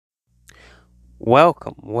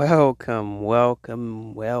Welcome to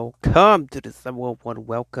the Someone One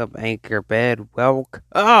Welcome Anchor Bed.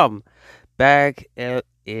 Welcome back at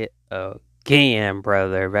it again,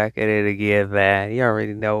 brother. Back at it again, man. You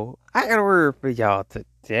already know. I got a word for y'all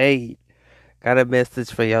today. Got a message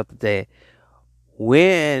for y'all today.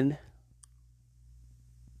 When,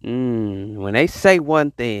 when they say one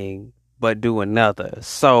thing but do another.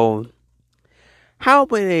 So, how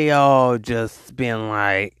many of y'all just been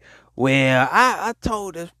like, well, I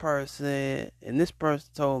told this person, and this person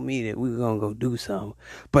told me that we were going to go do something,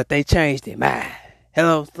 but they changed their mind.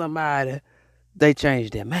 Hello, somebody. They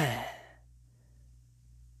changed their mind.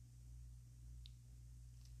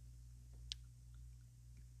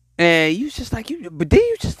 And you just like, but did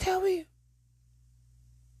you just tell me?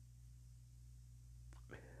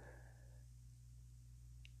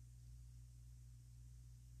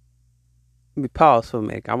 Let me pause for a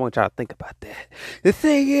minute. I want y'all to think about that. The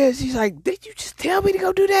thing is, she's like, did you just tell me to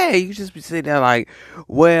go do that? You just be sitting there like,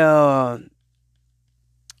 well,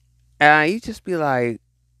 and you just be like,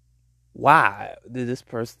 why did this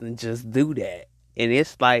person just do that? And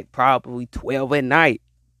it's like probably 12 at night.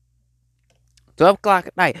 12 o'clock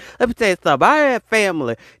at night. Let me tell you something. I had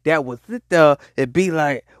family that would sit there and be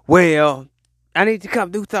like, well, I need to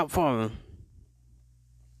come do something for me.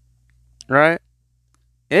 Right?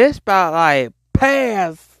 And it's about like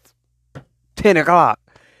past 10 o'clock.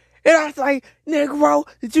 And I was like, Negro,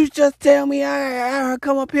 did you just tell me I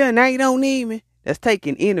come up here and now you don't need me? That's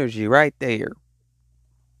taking energy right there.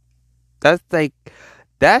 That's like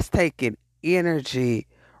that's taking energy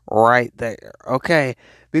right there, okay?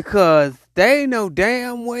 Because they know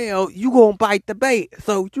damn well you gonna bite the bait.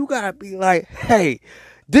 So you gotta be like, hey,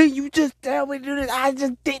 did you just tell me to do this? I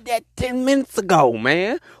just did that 10 minutes ago,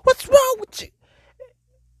 man. What's wrong with you?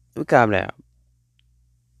 Calm down.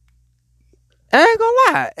 I ain't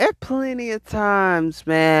gonna lie. There's plenty of times,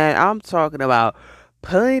 man. I'm talking about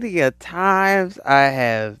plenty of times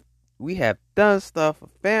we have done stuff for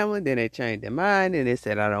family, then they changed their mind and they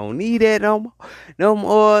said I don't need it no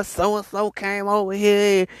more. So and so came over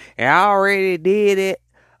here and I already did it.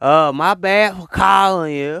 My bad for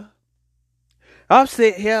calling you. I'm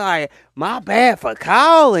sitting here like, my bad for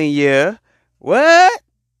calling you. What?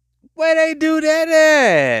 Where they do that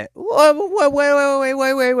at?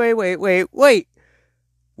 Wait.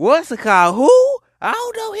 What's it called? Who? I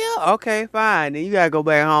don't know him. Okay, fine. Then you gotta go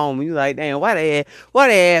back home. You like, damn, why they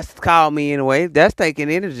asked to call me anyway? That's taking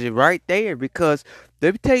energy right there because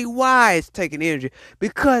let me tell you why it's taking energy.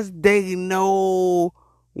 Because they know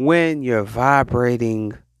when you're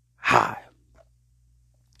vibrating high.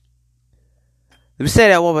 Let me say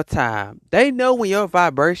that one more time. They know when your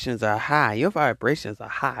vibrations are high. Your vibrations are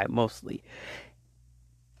high mostly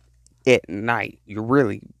at night. You're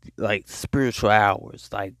really like spiritual hours.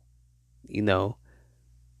 Like, you know,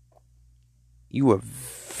 you were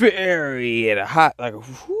very at a hot like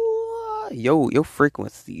your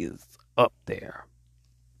frequency is up there.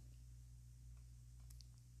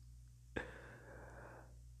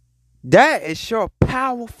 That is your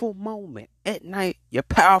powerful moment at night. Your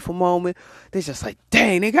powerful moment. They're just like,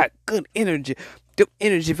 dang, they got good energy. The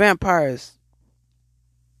energy vampires.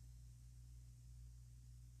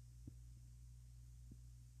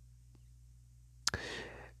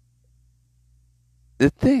 The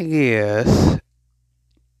thing is,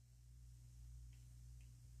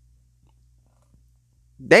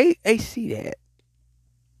 they see that.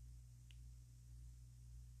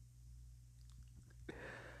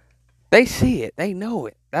 They see it. They know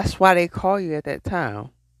it. That's why they call you at that time.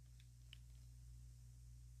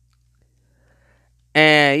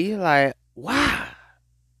 And you're like, wow.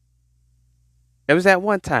 It was that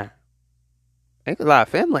one time. I think a lot of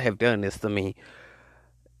family have done this to me.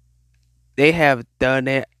 They have done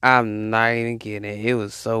it. I'm not even kidding. It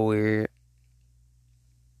was so weird.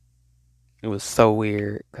 It was so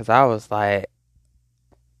weird. Because I was like,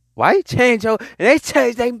 why you change your... And they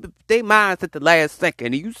changed they minds at the last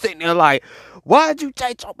second. And you sitting there like, why'd you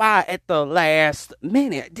change your mind at the last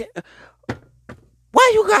minute?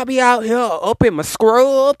 Why you gotta be out here up in my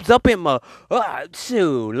scrubs, up in my,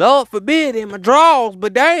 shoot, Lord forbid, in my drawers,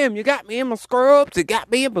 but damn, you got me in my scrubs, you got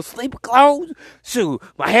me in my sleeping clothes, shoot,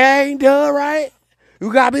 my hair ain't done right,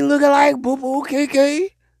 you got me looking like Boo Boo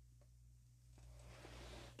Kiki,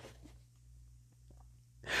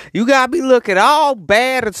 you got me looking all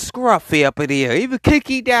bad and scruffy up in here, even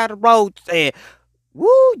Kiki down the road said, woo,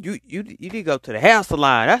 you need to go to the hair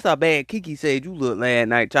salon. That's how bad Kiki said you look last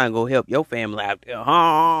night trying to go help your family out there.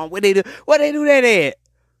 Huh? What they do? What they do that at?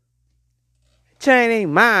 Change their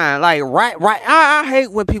mind. Like, right. I hate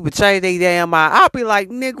when people change their damn mind. I'll be like,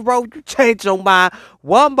 nigga, bro, you change your mind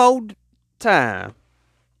one more time.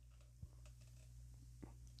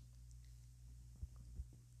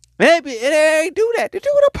 Maybe they ain't do that. They do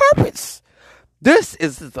it on purpose. This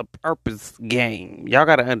is a purpose game. Y'all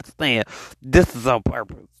gotta understand. This is on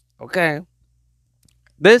purpose. Okay?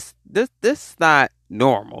 This is not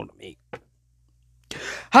normal to me.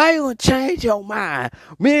 How you gonna change your mind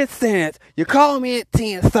mid-sentence? You call me at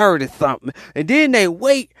 10:30 something, and then they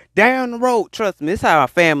wait down the road. Trust me, this is how our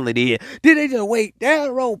family did. Then they just wait down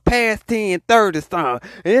the road past 10:30 something,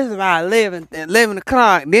 and it's about 11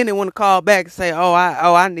 o'clock. And then they want to call back and say,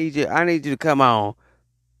 I need you to come on.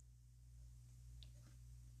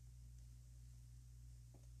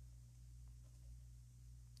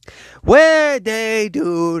 Where they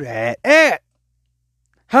do that at?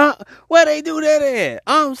 Huh? Where they do that at?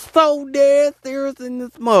 I'm so dead serious in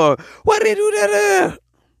this mug. Where they do that at?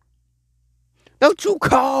 Don't you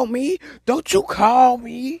call me. Don't you call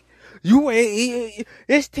me. You ain't.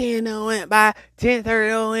 It's 10 went by.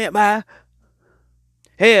 10:30 went by.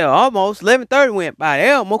 Hell, almost 11:30 went by. They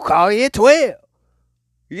almost call you at 12.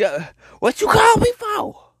 Yeah. What you call me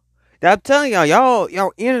for? I'm telling y'all,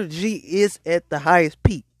 your energy is at the highest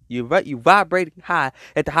peak. You vibrating high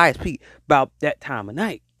at the highest peak about that time of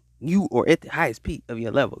night. You are at the highest peak of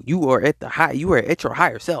your level. You are at your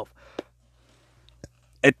higher self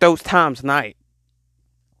at those times of night.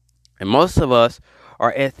 And most of us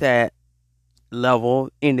are at that level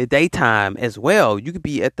in the daytime as well. You could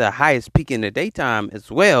be at the highest peak in the daytime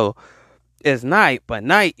as well as night, but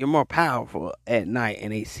night you're more powerful at night,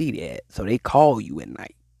 and they see that, so they call you at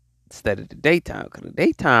night instead of the daytime. Because the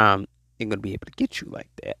daytime they're gonna be able to get you like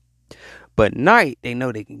that. But night, they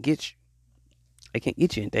know they can get you. They can't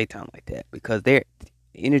get you in daytime like that because they're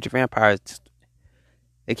energy vampires.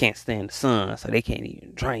 They can't stand the sun, so they can't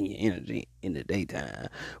even drain your energy in the daytime.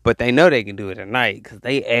 But they know they can do it at night because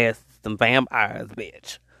they asked some vampires,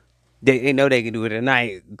 bitch. They know they can do it at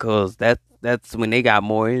night because that's when they got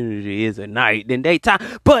more energy is at night than daytime.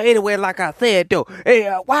 But anyway, like I said though,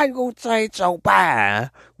 hey, why you gonna change your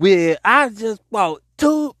mind? Well, I just walked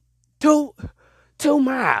 2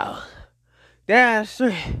 miles down the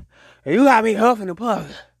street, and you got me huffing and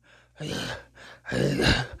puffing.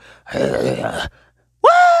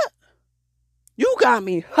 What? You got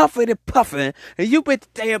me huffing and puffing, and you been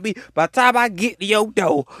tell me by the time I get to your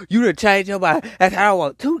door, you done change your mind. That's how I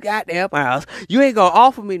walk 2 goddamn miles. You ain't gonna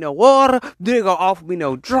offer me no water. You ain't gonna offer me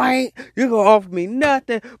no drink. You ain't gonna offer me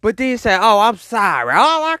nothing. But then you say, oh, I'm sorry.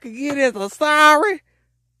 All I can get is a sorry.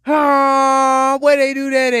 Where they do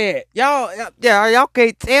that at? Y'all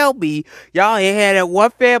can't tell me y'all ain't had that one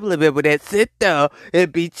family member that sit there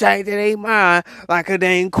and be changing their mind like a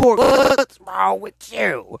dang cork. What's wrong with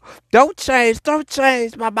you? Don't change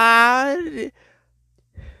my mind.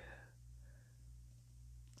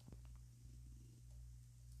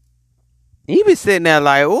 You be sitting there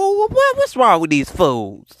like, oh, what's wrong with these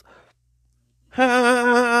fools?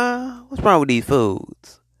 What's wrong with these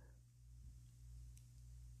fools?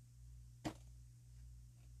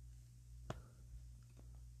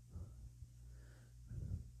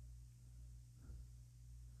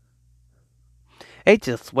 They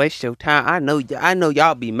just waste your time. I know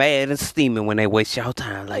y'all be mad and steaming when they waste y'all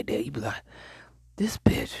time like that. You be like, this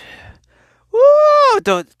bitch. Woo!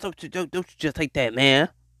 Don't you just take that, man.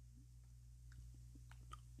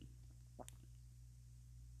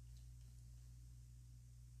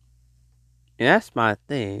 And that's my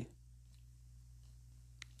thing.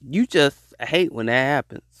 You just hate when that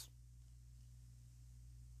happens.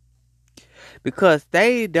 Because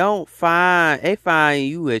they find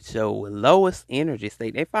you at your lowest energy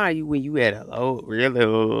state. They find you when you at a low, really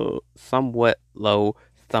low, somewhat low,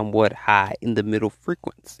 somewhat high, in the middle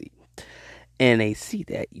frequency. And they see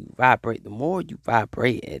that you vibrate. The more you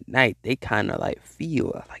vibrate at night, they kind of like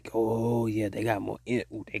feel like, oh yeah, they got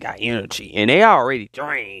they got energy. And they already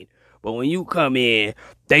drained. But when you come in,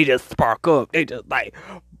 they just spark up. They just like,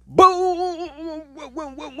 boom.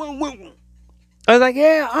 I was like,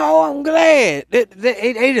 yeah, oh, I'm glad.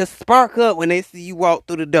 They just spark up when they see you walk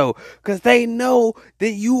through the door. Because they know that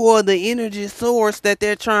you are the energy source that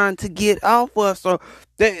they're trying to get off of. So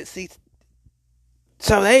they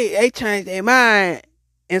change their mind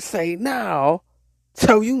and say, no.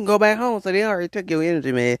 So you can go back home. So they already took your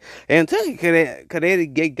energy, man. And tell you, because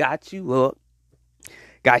they got you up,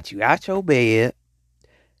 got you out your bed,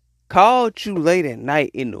 called you late at night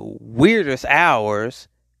in the weirdest hours,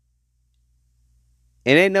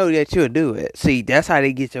 and they know that you'll do it. See, that's how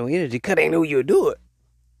they get your energy, because they know you'll do it.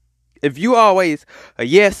 If you always a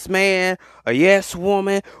yes man, a yes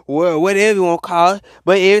woman, or whatever you want to call it,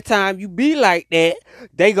 but every time you be like that,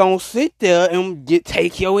 they gonna sit there and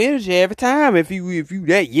take your energy every time. If you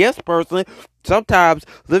that yes person, sometimes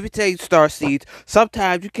let me tell you, star seeds.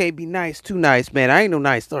 Sometimes you can't be nice, too nice, man. I ain't no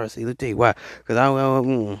nice star seed. Let me tell you why. Cause I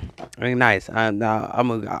ain't nice. I'm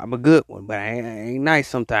a good one, but I ain't nice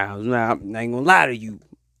sometimes. Nah, I ain't gonna lie to you.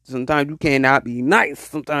 Sometimes you cannot be nice.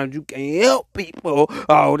 Sometimes you can't help people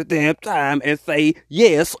all the damn time and say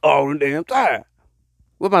yes all the damn time.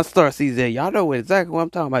 What my star seeds at? Y'all know exactly what I'm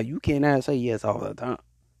talking about. You cannot say yes all the time.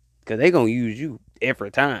 Because they going to use you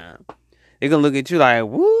every time. They going to look at you like,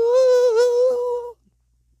 woo.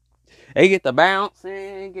 They get the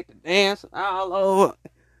bouncing, get the dancing all over.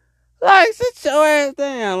 Like, sit your ass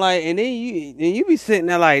down. Like, and then you be sitting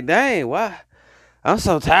there like, dang, why? I'm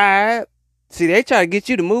so tired. See, they try to get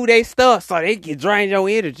you to move their stuff so they can drain your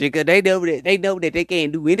energy because they know that they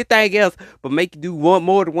can't do anything else but make you do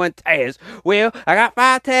more than one task. Well, I got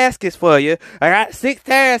 5 tasks for you. I got 6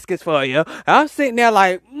 tasks for you. I'm sitting there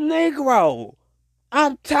like, Negro,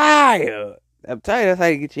 I'm tired. That's how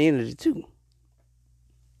you get your energy too.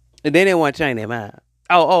 And then they want to change their mind.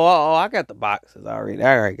 Oh, I got the boxes already.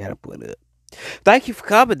 I already got to put up. Thank you for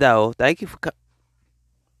coming, though. Thank you for coming.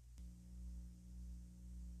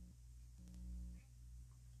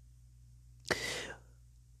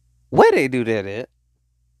 Where they do that at?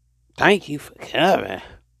 Thank you for coming.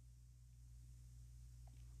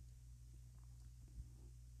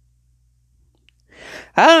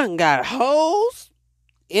 I done got holes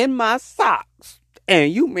in my socks.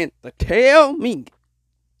 And you meant to tell me.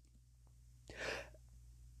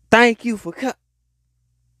 Thank you for coming.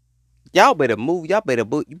 Y'all better move. Y'all better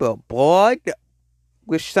boot. You better boy.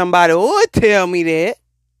 Wish somebody would tell me that.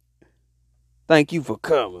 Thank you for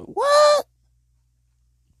coming. What?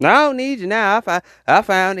 I don't need you now. I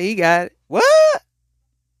found it. He got it. What?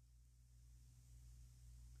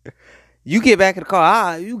 You get back in the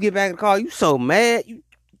car. You get back in the car. You so mad. You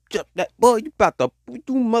jump that boy. You about to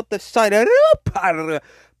do mother side of the powder.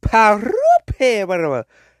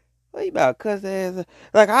 What you about cuss ass?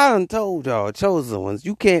 Like I done told y'all, chosen ones,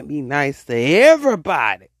 you can't be nice to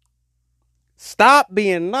everybody. Stop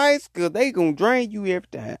being nice because they gonna drain you every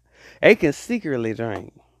time. They can secretly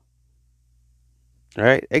drain.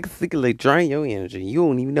 Right? They can secretly drain your energy. You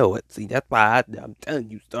don't even know it. See, that's why I'm telling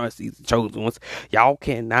you, Star Season chosen ones, y'all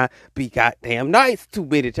cannot be goddamn nice too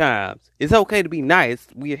many times. It's okay to be nice.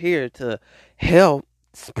 We're here to help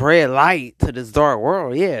spread light to this dark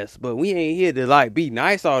world, yes, but we ain't here to like be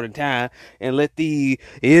nice all the time and let the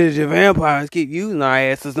energy vampires keep using our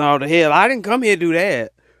asses and all the hell. I didn't come here to do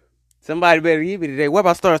that. Somebody better give me today. What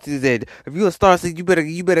about Star Seed? If you a Star Seed, you better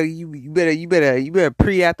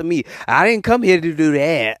pre after me. I didn't come here to do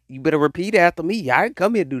that. You better repeat after me. I didn't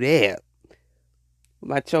come here to do that.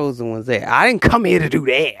 My chosen ones at? I didn't come here to do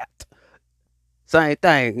that. Same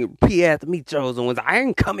thing. Repeat after me, chosen ones. I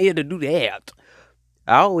didn't come here to do that.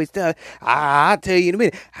 I always tell. I'll tell you in a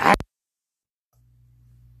minute.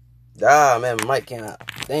 Man, my mic came out.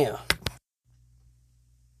 Damn.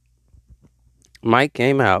 Mic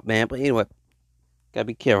came out, man. But anyway, gotta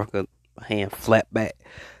be careful because my hand flat back.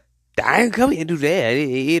 I ain't come here to do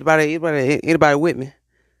that. Anybody with me?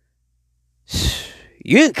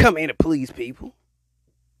 You didn't come here to please people.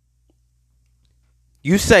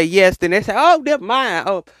 You say yes, then they say, oh, that's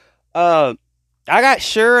mine. Oh, I got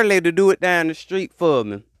Shirley to do it down the street for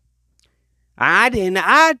me. I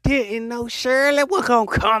didn't know Shirley was gonna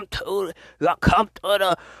come to the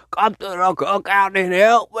cookout and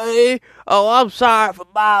help me. Oh, I'm sorry for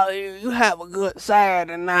bothering you. You have a good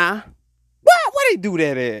Saturday now. What they do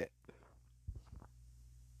that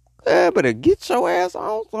at? Better get your ass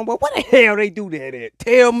on somewhere. What the hell they do that at?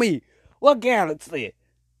 Tell me. What galaxy?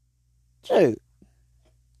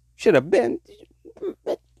 Should have been.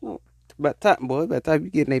 By the time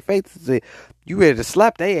you get in their faces, you ready to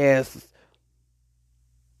slap their asses.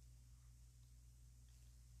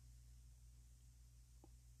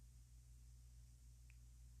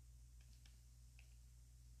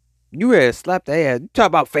 You ready to slap their ass. You talk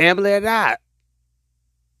about family or not.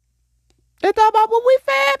 They talk about when we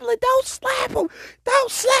family. Don't slap them.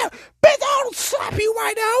 Don't slap. Bitch, I don't slap you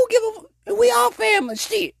right now. I don't give a. We all family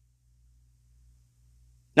shit.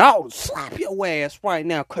 No, slap your ass right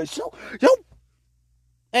now, cause your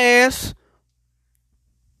ass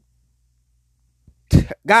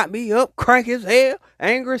got me up, cranky as hell,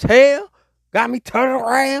 angry as hell, got me turning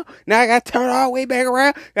around. Now I gotta turn all the way back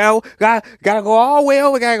around. Gotta go all the way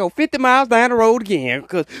over. Gotta go 50 miles down the road again,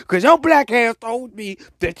 cause your black ass told me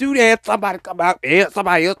that you had somebody come out and help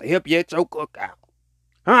somebody else to help you at your cookout.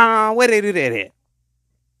 Where they do that at?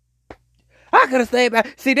 I could have stayed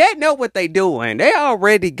back. See, they know what they doing. They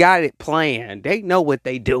already got it planned. They know what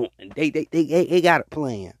they doing. They got it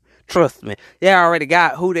planned. Trust me. They already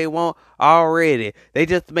got who they want already. They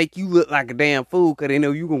just make you look like a damn fool because they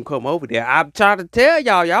know you going to come over there. I'm trying to tell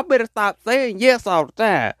y'all better stop saying yes all the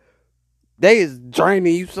time. They is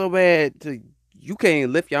draining you so bad to you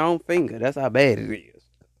can't lift your own finger. That's how bad it is.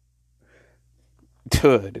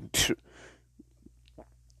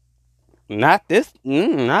 Not this.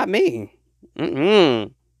 Not me.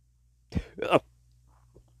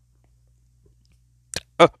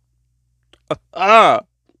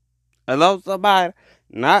 Hello, somebody.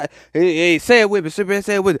 Not. Hey, say it with me.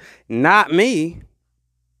 Say it with me. Not me.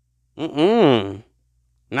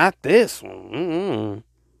 Not this one.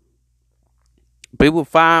 People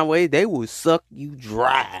find ways they will suck you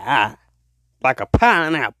dry like a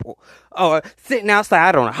pineapple, or sitting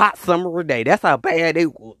outside on a hot summer day. That's how bad they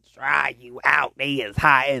will dry you out. They as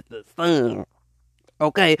hot as the sun.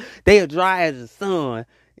 Okay, they are dry as the sun.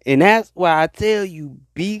 And that's why I tell you,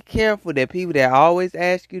 be careful that people that always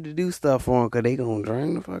ask you to do stuff for them, because they going to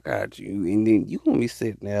drain the fuck out you. And then you going to be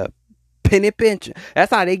sitting there penny pinching.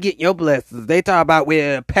 That's how they get your blessings. They talk about,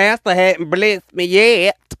 well, pastor hadn't blessed me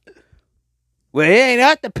yet. Well, it ain't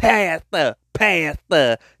up the pastor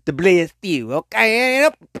to bless you, okay? It ain't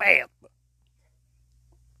up the pastor.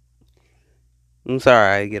 I'm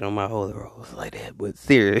sorry I get on my holy rolls like that, but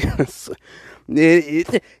serious.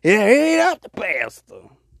 It ain't up the pastor.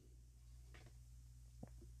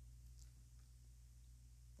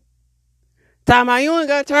 Talking about you ain't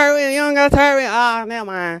got turn. Oh, never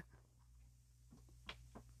mind.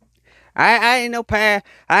 I ain't no pastor.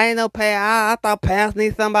 I thought pastor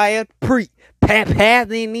need somebody else to preach. Pastor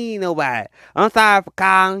didn't need nobody. I'm sorry for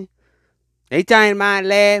calling. They changed my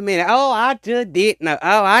last minute. Oh, I just didn't know.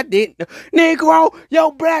 Oh, I didn't know. Negro,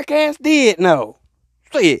 your black ass did know.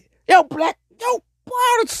 Shit. Yo, boy, I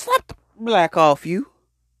would slap the black off you.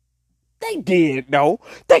 They did know.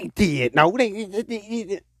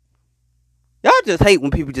 Y'all just hate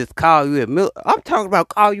when people just call you at I'm talking about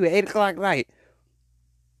call you at 8 o'clock at night.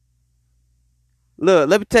 Look,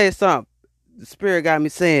 let me tell you something. The spirit got me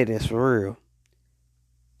saying this for real.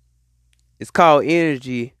 It's called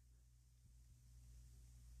energy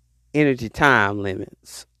time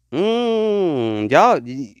limits. Y'all,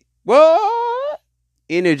 what?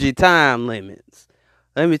 Energy time limits.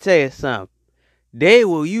 Let me tell you something. They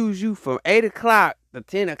will use you from 8 o'clock to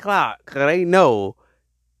 10 o'clock because they know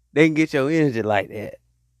they can get your energy like that.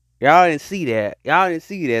 Y'all didn't see that.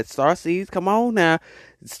 Starseeds, come on now.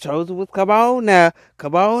 It's Chosen Ones, come on now.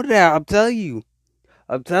 I'm telling you,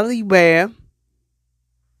 man.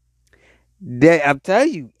 I'm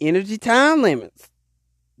telling you, energy time limits.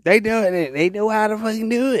 They know how to fucking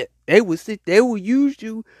do it. They will use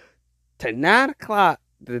you to 9 o'clock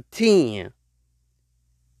to 10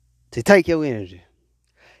 to take your energy.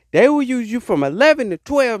 They will use you from 11 to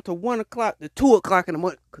 12 to 1 o'clock to 2 o'clock in the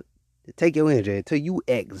morning to take your energy until you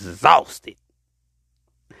exhausted.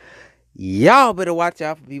 Y'all better watch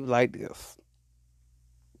out for people like this.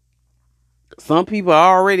 Some people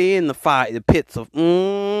are already in the pits of They're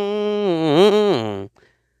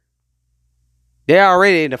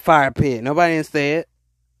already in the fire pit. Nobody didn't say it.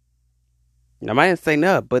 Nobody didn't say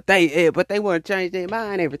nothing. But they want to change their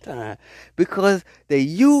mind every time. Because they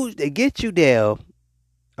get you there.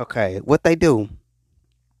 Okay, what they do.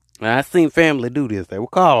 I seen family do this. They will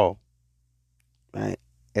call. Right?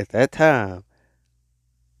 At that time.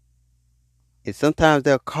 And sometimes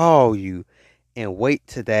they'll call you and wait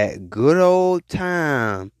to that good old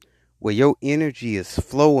time where your energy is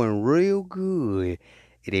flowing real good.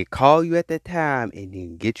 And they call you at that time and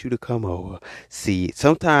then get you to come over. See,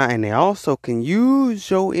 sometimes, and they also can use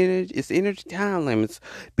your energy, it's energy time limits,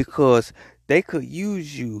 because they could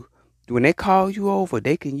use you, when they call you over,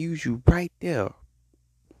 they can use you right there.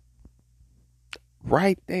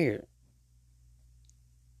 Right there.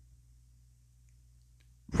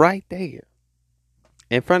 Right there.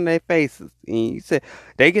 In front of their faces. And you said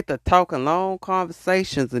they get to talking long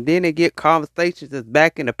conversations, and then they get conversations that's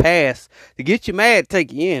back in the past to get you mad,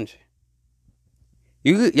 take your energy.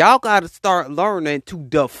 Y'all gotta start learning to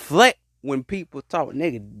deflect when people talk.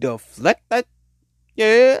 Nigga, deflect that.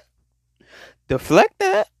 Yeah. Deflect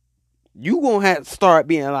that. You gonna have to start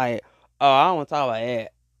being like, oh, I don't want to talk about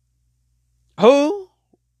that.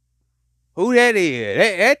 Who that is?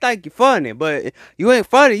 They think you funny, but you ain't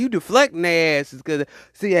funny. You deflecting their asses because,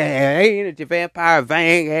 see, ain't it your vampire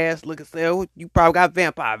vein ass looking self? You probably got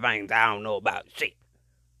vampire veins I don't know about shit.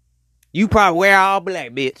 You probably wear all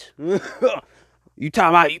black, bitch. You talking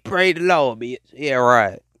about you pray the Lord, bitch. Yeah,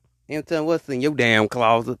 right. You know what I'm saying? What's in your damn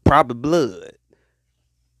closet? Probably blood.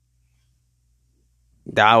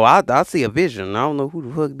 I see a vision. I don't know who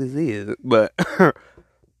the fuck this is, but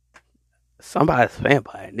somebody's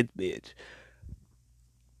vampire in this bitch.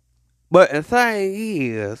 But the thing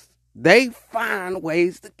is, they find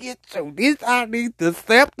ways to get you. This how these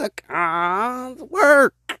Decepticons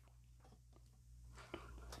work.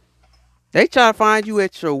 They try to find you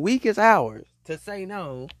at your weakest hours to say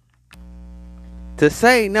no. To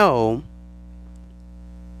say no.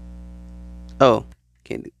 Oh,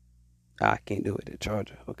 can't do. I can't do it at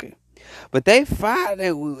Charger. Okay, but they find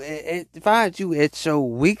you at your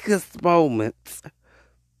weakest moments,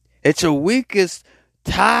 at your weakest,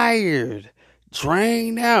 tired,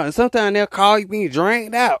 drained out, and sometimes they'll call you being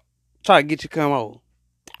drained out, try to get you to come over.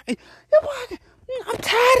 I'm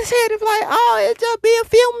tired as hell. They're like, oh, it'll just be a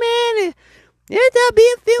few minutes. It'll just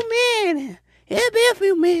be a few minutes. It'll be a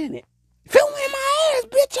few minutes. Few me in my ass,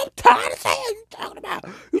 bitch. I'm tired as hell. You talking about?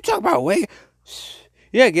 You talking about wait?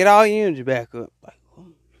 Yeah, get all your energy back up.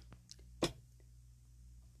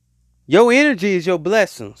 Your energy is your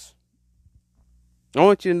blessings. I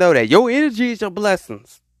want you to know that. Your energy is your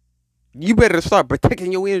blessings. You better start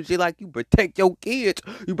protecting your energy like you protect your kids.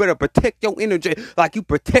 You better protect your energy like you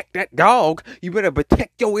protect that dog. You better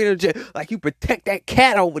protect your energy like you protect that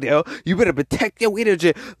cat over there. You better protect your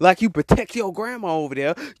energy like you protect your grandma over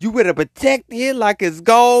there. You better protect it like it's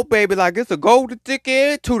gold, baby. Like it's a golden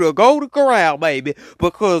ticket to the golden corral, baby.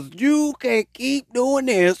 Because you can't keep doing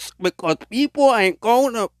this because people ain't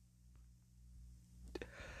gonna.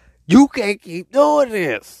 You can't keep doing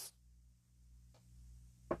this.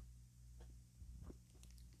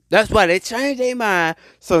 That's why they change their mind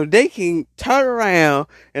so they can turn around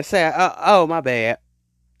and say, oh, my bad.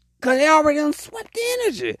 Because they already done swept the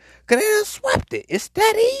energy. Because they done swept it. It's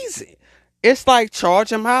that easy. It's like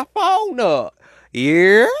charging my phone up.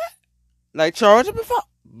 Yeah? Like charging my phone.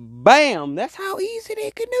 Bam. That's how easy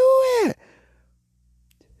they can do it.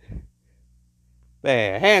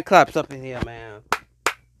 Man, hand claps up in here, man.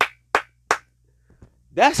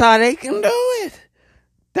 That's how they can do it.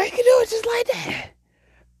 They can do it just like that.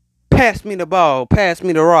 Pass me the ball. Pass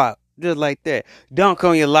me the rock. Just like that. Dunk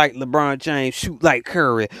on you like LeBron James. Shoot like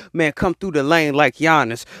Curry. Man, come through the lane like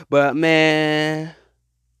Giannis. But, man,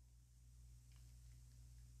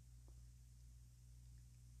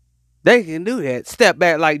 they can do that. Step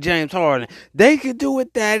back like James Harden. They can do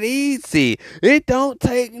it that easy. It don't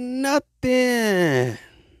take nothing.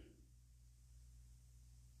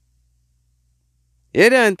 It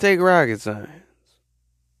doesn't take rocket science.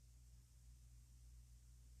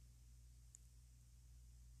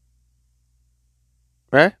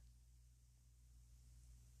 Right?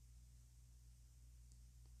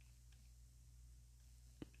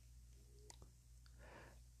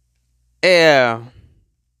 Yeah.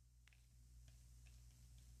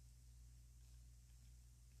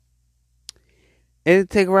 It'll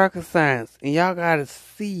take rocket science. And y'all gotta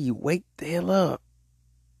see. Wake the hell up.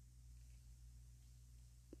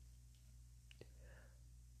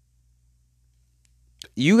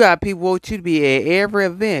 You got people want you to be at every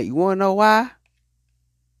event. You wanna know why?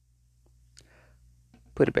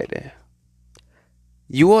 Put it back there.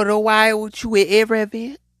 You wanna know why I want you at every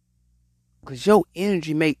event? Because your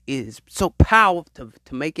energy is so powerful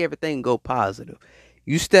to make everything go positive.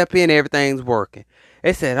 You step in, everything's working.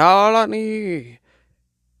 They said, all I need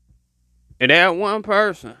is that one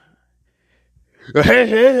person.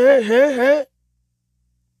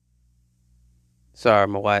 Sorry,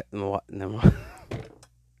 my wife. Never mind.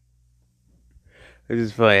 It's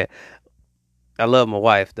just funny. I love my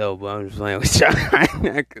wife, though, but I'm just playing with y'all right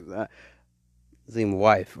now because I see my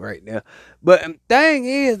wife right now. But the thing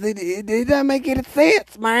is, it doesn't make any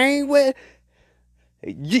sense, man.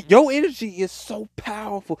 Your energy is so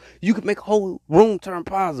powerful. You can make a whole room turn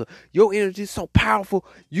positive. Your energy is so powerful.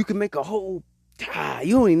 You can make a whole.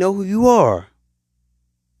 You don't even know who you are.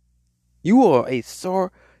 You are a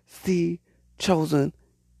Sorcerer chosen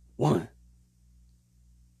one.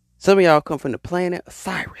 Some of y'all come from the planet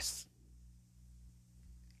Osiris.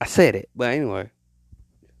 I said it, but anyway.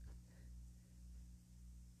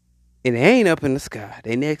 And they ain't up in the sky.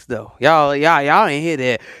 They next door. Y'all ain't hear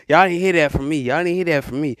that. Y'all didn't hear that from me. Y'all didn't hear that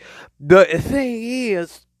from me. The thing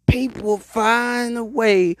is, people find a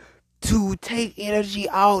way to take energy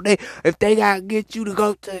all day. If they gotta get you to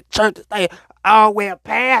go to the church and say, oh, well,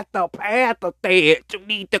 pastor said you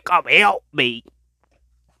need to come help me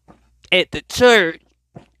at the church.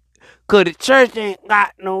 Cause the church ain't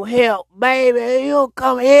got no help, baby. You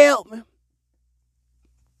come help me.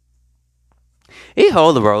 These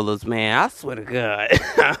holy rollers, man, I swear to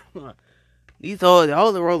God. These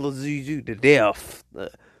holy rollers use you to death.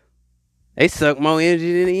 They suck more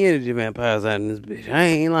energy than the energy vampires out in this bitch. I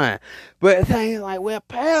ain't lying. But the thing is like, well,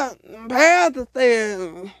 pals are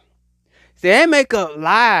saying, see, they make up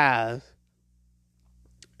lies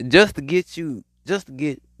just to get you, just to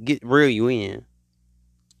get reel you in.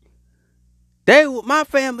 My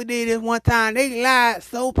family did this one time. They lied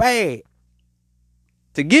so bad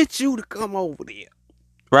to get you to come over there,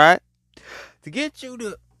 right? To get you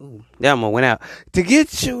to, that one went out. To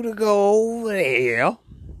get you to go over there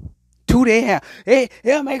to their house,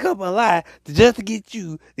 they'll make up a lie just to get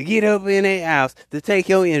you to get up in their house to take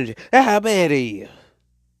your energy. That's how bad it is.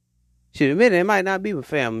 Should admit it might not be my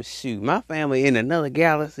family. Shoot, my family in another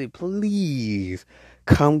galaxy, please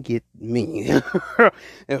come get me.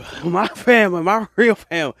 My family, my real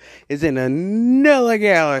family, is in another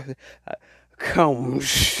galaxy. Come,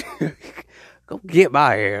 go get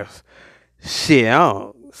my ass. Shit,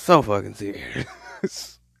 I'm so fucking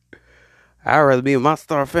serious. I'd rather be with my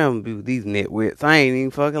star family be with these nitwits. I ain't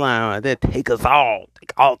even fucking lying. They'll take us all.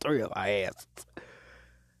 Take all three of our asses.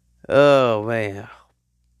 Oh, man.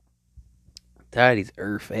 Tired of these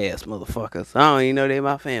earth ass motherfuckers. I don't even know they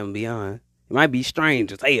my family, be honest. It might be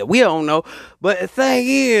strangers. Hey, we don't know. But the thing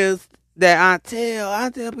is that I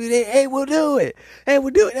tell people that, hey, we'll do it. Hey,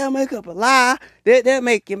 we'll do it. They'll make up a lie. They'll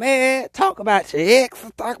make you mad. Talk about your ex.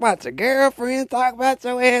 Talk about your girlfriend. Talk about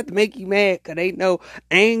your ass to make you mad. Because they know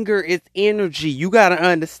anger is energy. You got to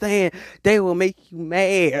understand. They will make you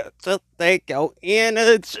mad. Just take your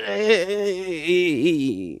energy.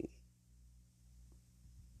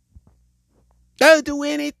 They'll do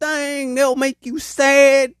anything. They'll make you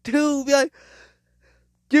sad too. Be like,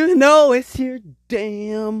 you know it's your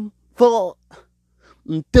damn fault.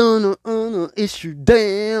 It's your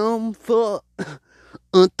damn fault.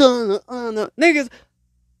 Niggas.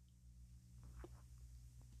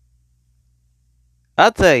 I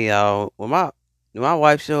tell y'all, when my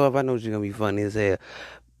wife show up, I know she's gonna be funny as hell.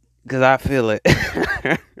 Cause I feel it.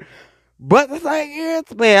 But the thing is,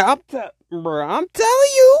 man, I'm telling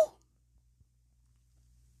you.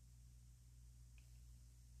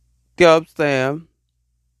 Go up, Sam.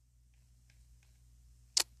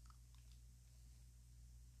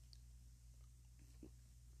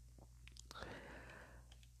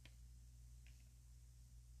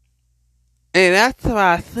 And that's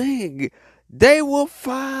why I think they will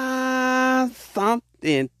find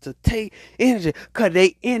something to take energy. Because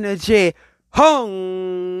they energy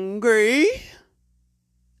hungry.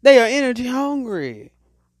 They are energy hungry.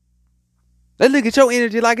 They look at your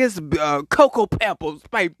energy like it's Cocoa Pebbles,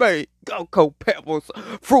 baby. Cocoa Pebbles.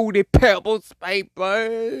 Fruity Pebbles,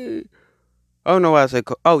 baby. I don't know why I said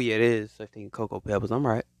oh, yeah, it is. I think Cocoa Pebbles. I'm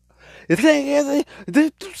right. The thing is,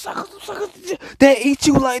 they eat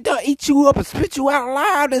you like that, eat you up and spit you out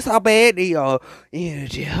loud. That's how bad they are.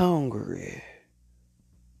 Energy hungry.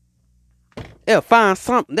 They'll find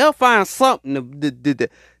something. to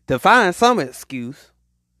find some excuse.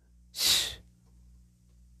 Shh.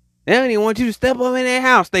 They don't even want you to step up in their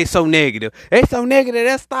house. They so negative.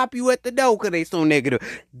 They'll stop you at the door because they so negative.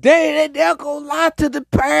 They'll go lie to the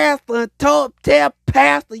pastor and tell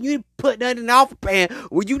pastor you didn't put nothing in the offer pan.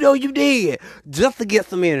 Well, you know you did. Just to get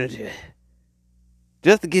some energy.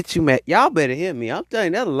 Just to get you mad. Y'all better hear me. I'm telling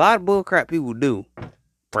you, there's a lot of bullcrap people do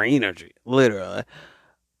for energy. Literally.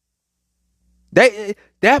 That's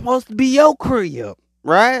supposed to be your crib,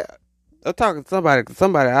 right? I'm talking to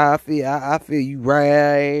somebody. I feel you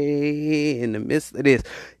right in the midst of this.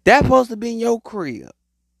 That's supposed to be in your crib,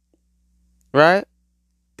 right?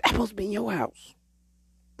 That's supposed to be in your house,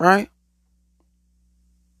 right?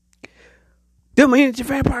 Them energy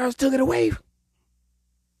vampires took it away,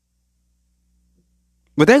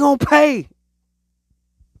 but they gonna pay.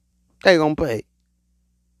 They gonna pay.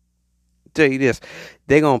 Tell you this,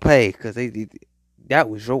 they gonna pay because that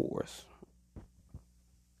was yours.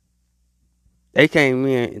 They came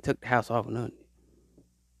in and took the house off of nothing.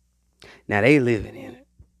 Now they living in it.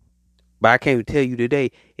 But I can't tell you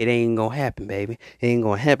today, it ain't gonna happen, baby. It ain't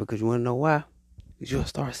gonna happen because you wanna know why? Because you're a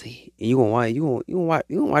starseed. And you gonna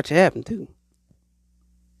watch it happen too.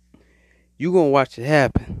 You gonna watch it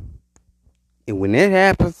happen. And when that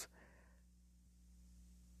happens,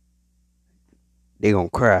 they gonna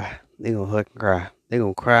cry. They gonna fucking cry. They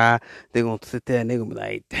gonna cry. They gonna sit there and they gonna be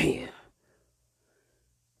like, damn.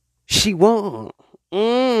 She won.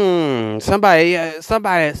 Somebody.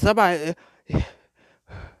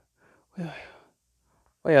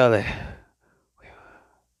 Where are they?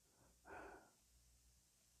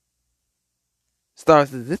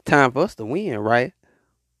 Starts. It's time for us to win, right?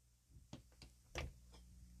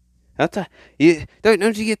 Don't you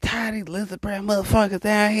get tired of these lizard brown motherfuckers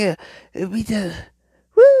down here? We just,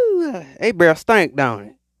 woo. They barely stink, don't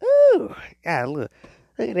it? Ooh, God, look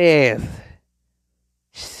at that ass.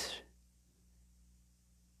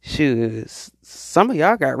 Shoot, some of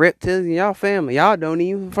y'all got reptiles in y'all family. Y'all don't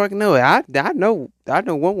even fucking know it. I know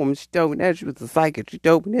one woman, she told me that. She was a psychic. She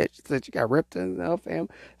told me that. She said she got reptiles in her family.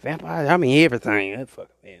 Vampires, I mean everything. That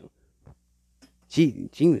fucking family. She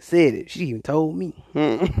even said it. She even told me.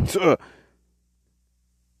 So,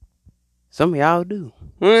 some of y'all do.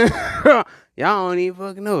 Y'all don't even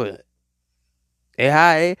fucking know it.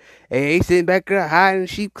 They sitting back there hiding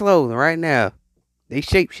sheep clothing right now. They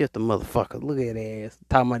shapeshift the motherfucker. Look at that ass.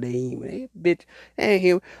 Talking about they human. Hey, bitch, they ain't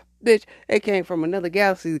human. Bitch, they came from another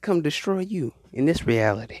galaxy to come destroy you in this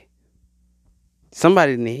reality.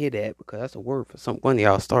 Somebody didn't hear that because that's a word for one of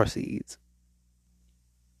y'all starseeds.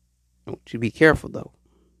 Don't you be careful though.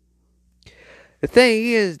 The thing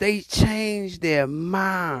is, they change their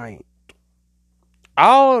mind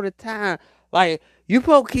all the time. Like, you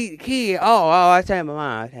supposed to keep the kid. I changed my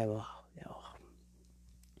mind.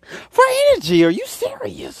 For energy, are you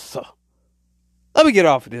serious? Let me get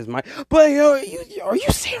off of this, Mike. But are you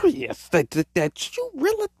serious that you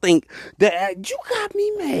really think that you got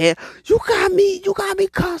me mad? You got me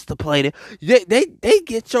constipated. They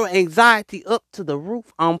get your anxiety up to the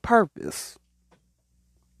roof on purpose.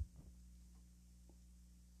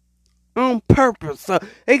 On purpose.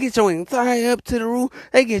 They get your anxiety up to the roof.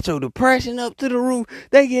 They get your depression up to the roof.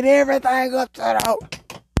 They get everything up to the roof.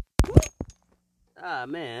 Ah,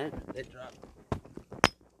 man. That dropped.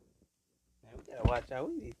 Man, we gotta watch out.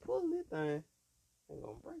 We need to pull this thing. It's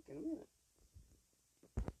gonna break in a minute.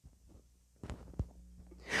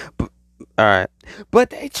 But, alright.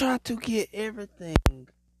 But they try to get everything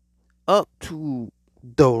up to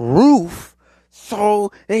the roof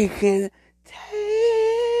so they can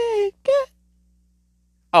take it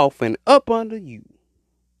off and up under you.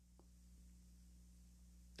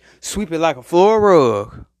 Sweep it like a floor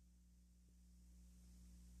rug.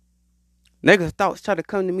 Niggas' thoughts try to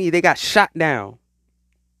come to me. They got shot down.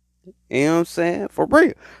 You know what I'm saying? For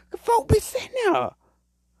real. The folk be sitting there.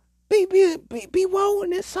 Be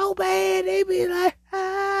rolling it so bad. They be like,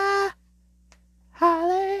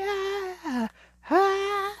 hallelujah.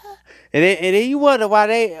 And then you wonder why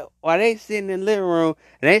they sitting in the living room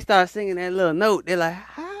and they start singing that little note. They're like,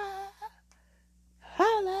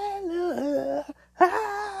 hallelujah.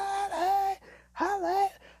 Hallelujah.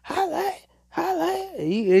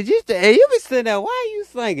 You be sitting there, why are you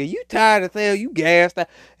singing? You tired as hell, you gassed out,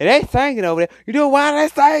 and they singing over there. You know why they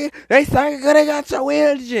singing? They singing because they got your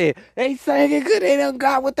energy. They singing because they done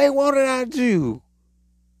got what they wanted out of you.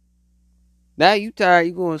 Now you tired,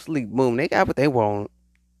 you going to sleep. Boom, they got what they want.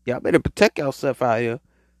 Y'all better protect yourself out here.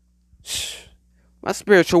 Shh. My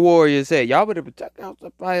spiritual warrior said, y'all better protect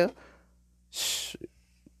yourself out here. Shh.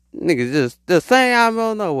 Niggas just saying I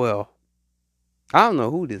don't know well. I don't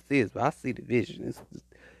know who this is, but I see the vision.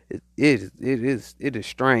 It is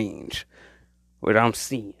strange what I'm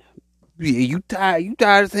seeing. You tired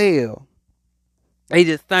as hell. They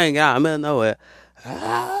just think out of nowhere.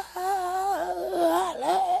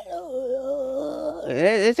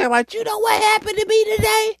 They say like, you know what happened to me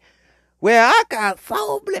today? Well, I got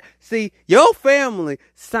so blessed. See, your family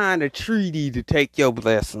signed a treaty to take your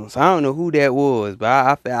blessings. I don't know who that was, but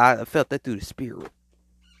I felt that through the spirit.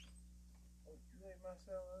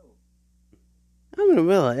 I'm in the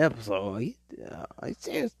middle of an episode.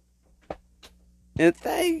 And the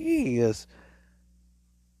thing is,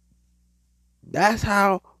 that's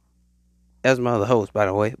my other host, by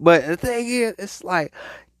the way. But the thing is, it's like,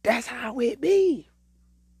 that's how it be.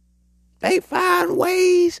 They find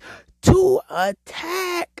ways to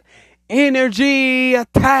attack. Energy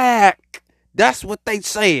attack. That's what they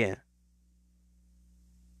saying.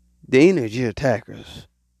 The energy attackers.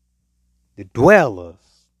 The dwellers.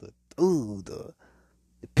 The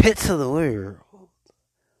pits of the world.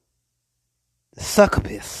 The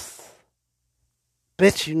succubus.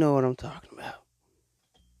 Bet you know what I'm talking about.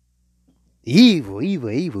 Evil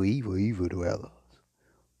dwellers.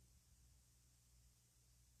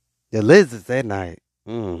 The lizards at night.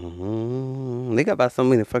 They got about so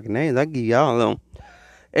many fucking names. I give y'all them.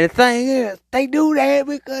 And the thing is, they do that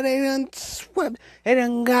because they done swept. They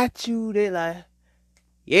done got you. They like,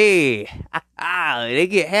 yeah. They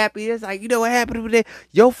get happy. It's like, you know what happened with that?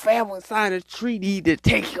 Your family signed a treaty to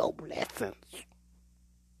take your blessings.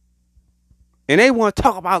 And they want to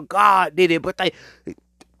talk about God did it, but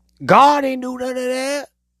God ain't do none of that.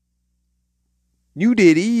 You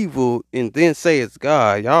did evil and then say it's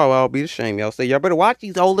God. Y'all all be ashamed. Y'all say, y'all better watch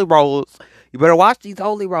these holy rollers. You better watch these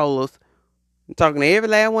holy rollers. I'm talking to every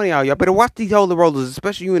last one of y'all. Y'all better watch these holy rollers,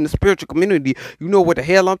 especially you in the spiritual community. You know what the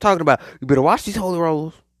hell I'm talking about. You better watch these holy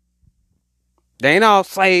rollers. They ain't all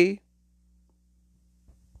saved.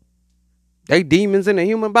 They demons in a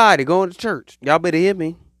human body going to church. Y'all better hear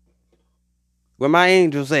me. Where my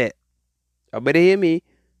angels at? Y'all better hear me.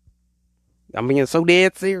 I'm being so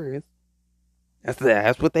dead serious.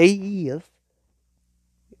 That's what they is.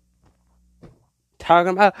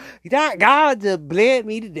 Talking about God just bled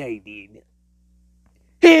me today, didn't it?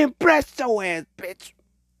 He impressed your ass, bitch.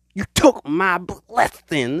 You took my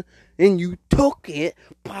blessing and you took it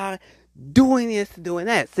by doing this, doing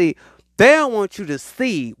that. See, they don't want you to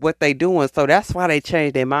see what they doing, so that's why they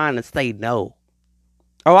change their mind and say no.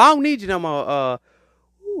 Oh, I don't need you no more.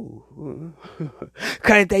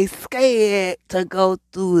 Cause they scared to go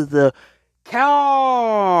through the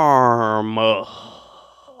karma.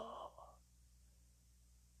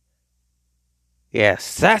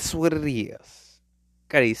 Yes, that's what it is.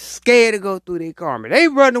 Cause they scared to go through their karma. They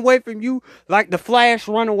run away from you like the Flash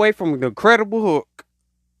run away from the Incredible Hulk.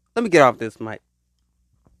 Let me get off this mic.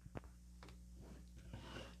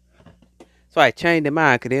 So I changed their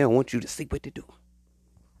mind because they don't want you to see what they do.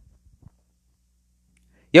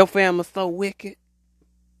 Your family's so wicked.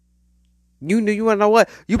 You wanna know what?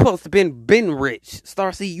 You supposed to been rich.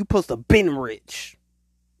 Star C, you supposed to been rich.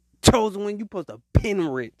 Chosen One, you supposed to been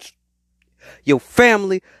rich. Your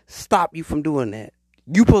family stop you from doing that.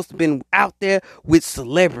 You supposed to been out there with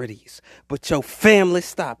celebrities, but your family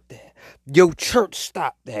stopped that. Your church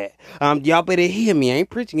stopped that. Y'all better hear me. I ain't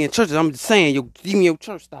preaching in churches. I'm just saying, even your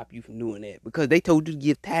church stopped you from doing that because they told you to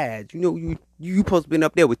give tithes. You know, you supposed to been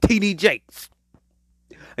up there with T.D. Jakes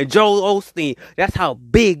and Joel Osteen. That's how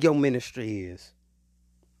big your ministry is.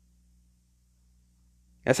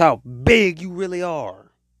 That's how big you really are.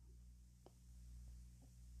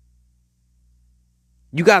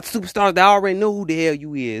 You got superstars that already know who the hell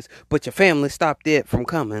you is, but your family stopped that from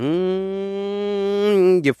coming.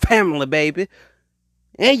 Your family, baby.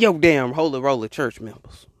 And your damn Holy Roller church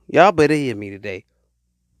members. Y'all better hear me today.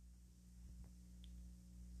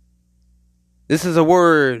 This is a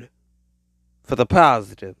word for the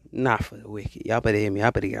positive, not for the wicked. Y'all better hear me. I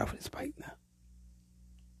better get off this bike now.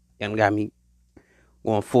 Y'all got me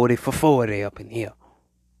going 40 for 40 up in here.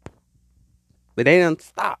 But they done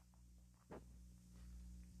stop.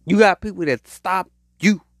 You got people that stop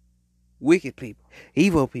you. Wicked people.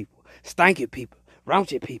 Evil people. Stinky people.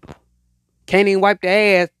 Raunchy people. Can't even wipe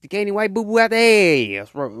their ass. Can't even wipe boo-boo out their ass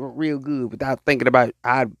real good without thinking about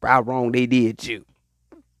how wrong they did you.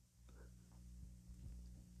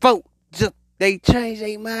 Folks, they change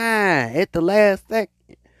their mind at the last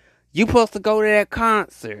second. You supposed to go to that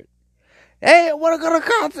concert. Hey, I want to go to a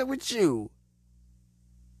concert with you.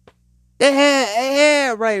 They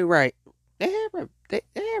had right. They had right.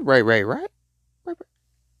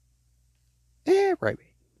 Yeah, right.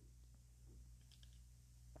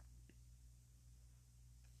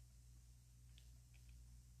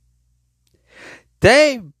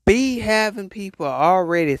 They be having people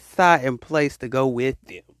already set in place to go with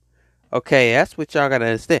them. Okay, that's what y'all gotta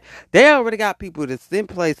understand. They already got people that's in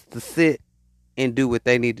place to sit and do what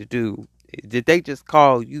they need to do. Did they just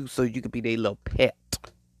call you so you could be their little pet?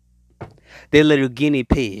 Their little guinea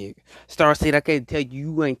pig. Star said, I can't tell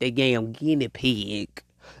you ain't that damn guinea pig.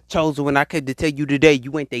 Chosen One, I could tell you today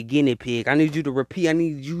you ain't that guinea pig. I need you to repeat. I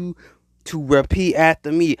need you to repeat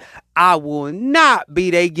after me. I will not be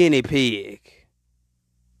that guinea pig.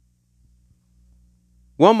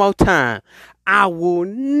 One more time. I will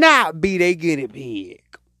not be that guinea pig.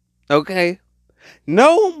 Okay?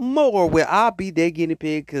 No more will I be that guinea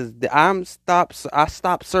pig because I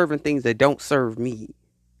stopped serving things that don't serve me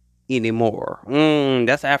anymore.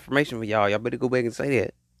 That's an affirmation for y'all. Y'all better go back and say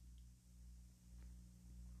that.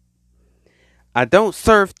 I don't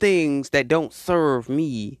serve things that don't serve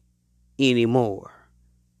me anymore.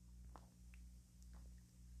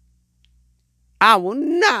 I will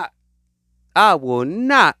not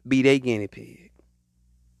be that guinea pig.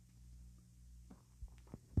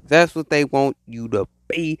 That's what they want you to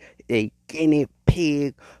be, a guinea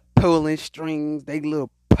pig, pulling strings, they little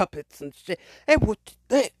puppets and shit. Hey, what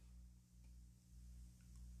that?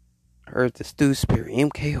 Heard the Stu Spirit,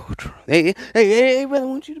 MK Ultra. They really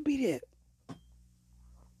want you to be that.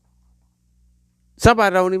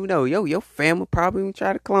 Somebody don't even know. Your family probably even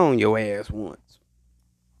try to clone your ass once.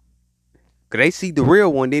 Cause they see the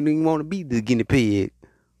real one, they don't even want to be the guinea pig.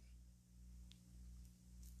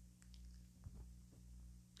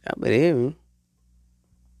 I bet him.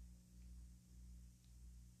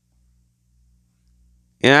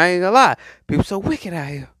 And I ain't gonna lie, people so wicked out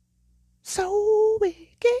here. So wicked.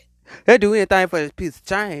 They do anything for this piece of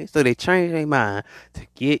change, so they change their mind to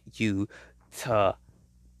get you to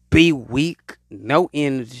be weak, no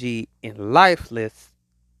energy, and lifeless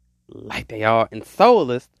like they are and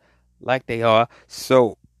soulless like they are.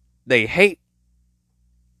 So they hate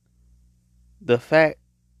the fact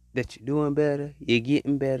that you're doing better, you're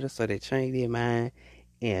getting better, so they change their mind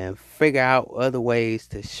and figure out other ways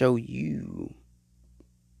to show you.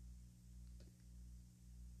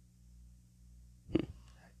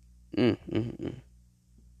 Mm, mm, mm.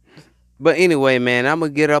 But anyway, man, I'm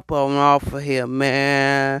gonna get up on off of here,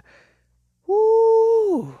 man.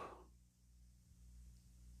 Woo!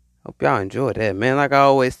 Hope y'all enjoyed that, man. Like I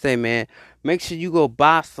always say, man, make sure you go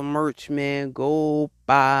buy some merch, man. Go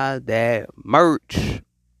buy that merch.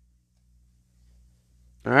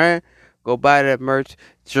 Alright? Go buy that merch.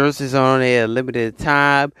 Jerseys on there, limited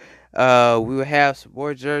time. We will have some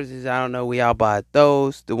more jerseys. I don't know. We all bought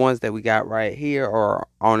those. The ones that we got right here are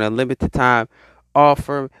on a limited time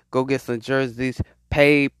offer. Go get some jerseys.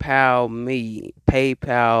 PayPal me.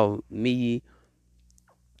 PayPal me.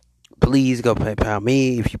 Please go PayPal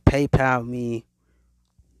me. If you PayPal me,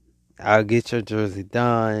 I'll get your jersey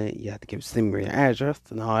done. You have to send me your address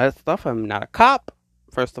and all that stuff. I'm not a cop.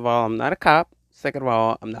 First of all, I'm not a cop. Second of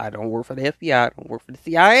all, I don't work for the FBI. I don't work for the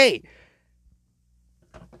CIA.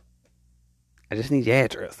 I just need your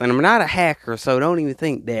address. And I'm not a hacker, so don't even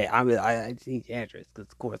think that. I just need your address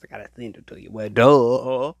because, of course, I got to send it to you. Well,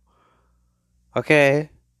 duh. Okay.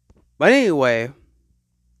 But anyway.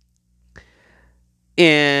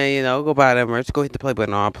 And, go buy that merch. Go hit the play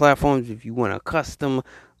button on our platforms. If you want a custom,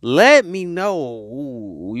 let me know.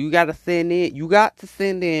 Ooh, you got to send in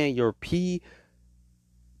your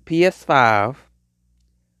PS5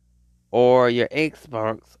 or your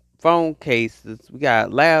Xbox phone cases. We got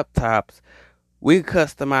laptops. We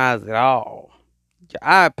customize it all. Your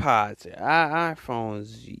iPods, your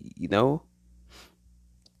iPhones, You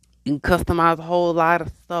can customize a whole lot of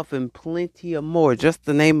stuff and plenty of more. Just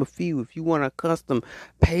to name a few. If you want a custom,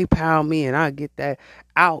 PayPal me and I'll get that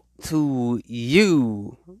out to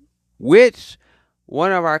you. Which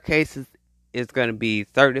one of our cases is going to be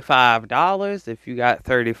 $35. If you got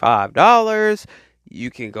 $35, you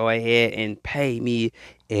can go ahead and pay me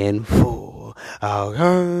in full.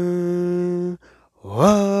 Okay.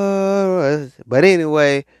 But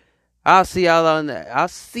anyway, I'll see y'all on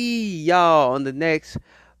the next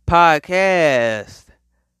podcast.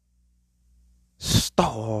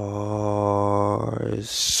 Stars.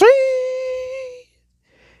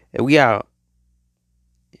 And we out.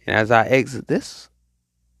 And as I exit this,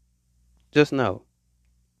 just know,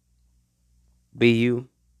 be you.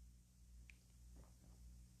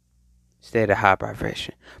 Stay at a high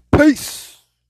vibration. Peace.